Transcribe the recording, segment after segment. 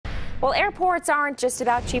Well, airports aren't just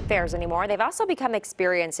about cheap fares anymore. They've also become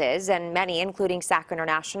experiences, and many, including Sac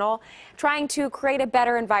International, trying to create a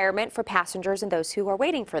better environment for passengers and those who are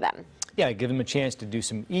waiting for them. Yeah, give them a chance to do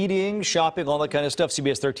some eating, shopping, all that kind of stuff.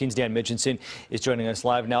 CBS 13's Dan Mitchinson is joining us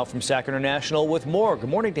live now from Sac International with more. Good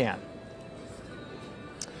morning, Dan.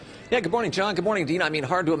 Yeah, good morning, John. Good morning, Dean. I mean,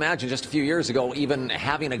 hard to imagine just a few years ago even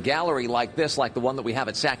having a gallery like this, like the one that we have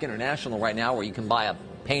at Sac International right now, where you can buy a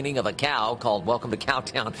painting of a cow called Welcome to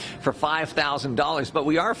Cowtown for $5,000. But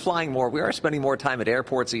we are flying more. We are spending more time at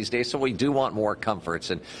airports these days, so we do want more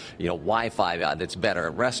comforts and, Wi-Fi that's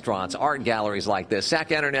better. Restaurants, art galleries like this.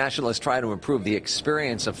 Sac International is trying to improve the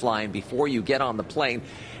experience of flying before you get on the plane.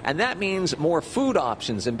 And that means more food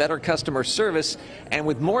options and better customer service. And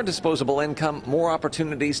with more disposable income, more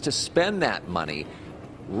opportunities to spend that money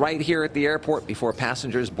right here at the airport before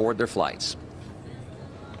passengers board their flights.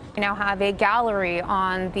 We now have a gallery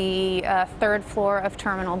on the third floor of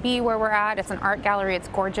Terminal B where we're at. It's an art gallery. It's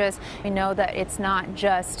gorgeous. We know that it's not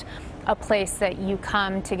just a place that you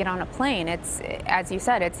come to get on a plane. It's, as you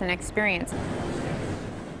said, it's an experience.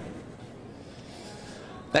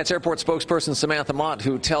 That's airport spokesperson Samantha Mott,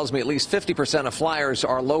 who tells me at least 50% of flyers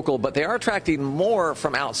are local, but they are attracting more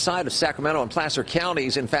from outside of Sacramento and Placer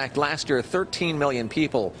counties. In fact, last year, 13 million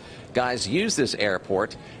people, guys, used this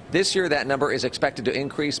airport. This year, that number is expected to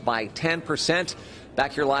increase by 10%.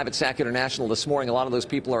 Back here live at Sac International this morning, a lot of those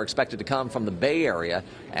people are expected to come from the Bay Area,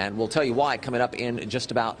 and we'll tell you why coming up in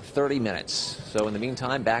just about 30 minutes. So in the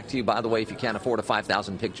meantime, back to you. By the way, if you can't afford a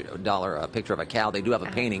 $5,000 picture of a cow, they do have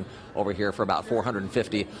a painting over here for about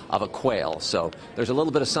 $450 of a quail. So there's a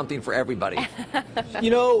little bit of something for everybody.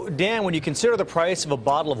 Dan, when you consider the price of a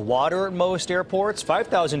bottle of water at most airports,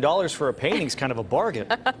 $5,000 for a painting is kind of a bargain.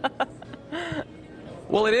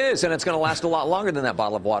 Well, it is, and it's going to last a lot longer than that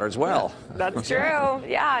bottle of water as well. That's true.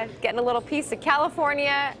 Yeah, getting a little piece of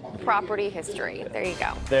California property history. There you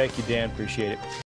go. Thank you, Dan. Appreciate it.